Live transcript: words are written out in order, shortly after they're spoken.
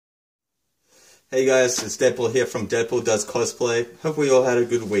Hey guys, it's Deadpool here from Deadpool Does Cosplay. Hope we all had a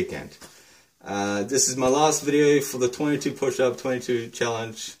good weekend. This is my last video for the 22 push-up, 22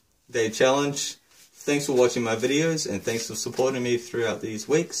 day challenge. Thanks for watching my videos and thanks for supporting me throughout these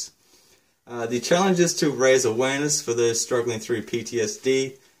weeks. The challenge is to raise awareness for those struggling through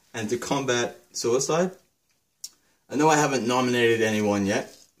PTSD and to combat suicide. I know I haven't nominated anyone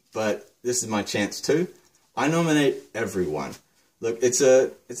yet, but this is my chance too. I nominate everyone. Look, it's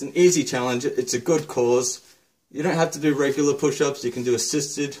an easy challenge. It's a good cause. You don't have to do regular push-ups. You can do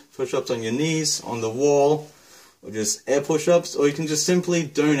assisted push-ups on your knees, on the wall, or just air push-ups, or you can just simply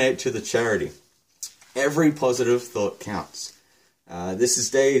donate to the charity. Every positive thought counts. This is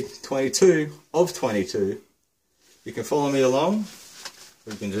day 22 of 22. You can follow me along,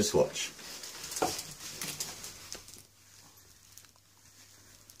 or you can just watch.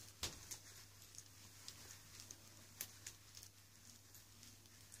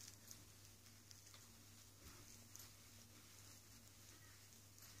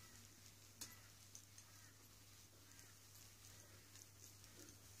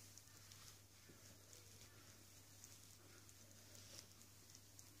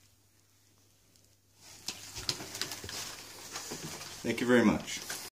 Thank you very much.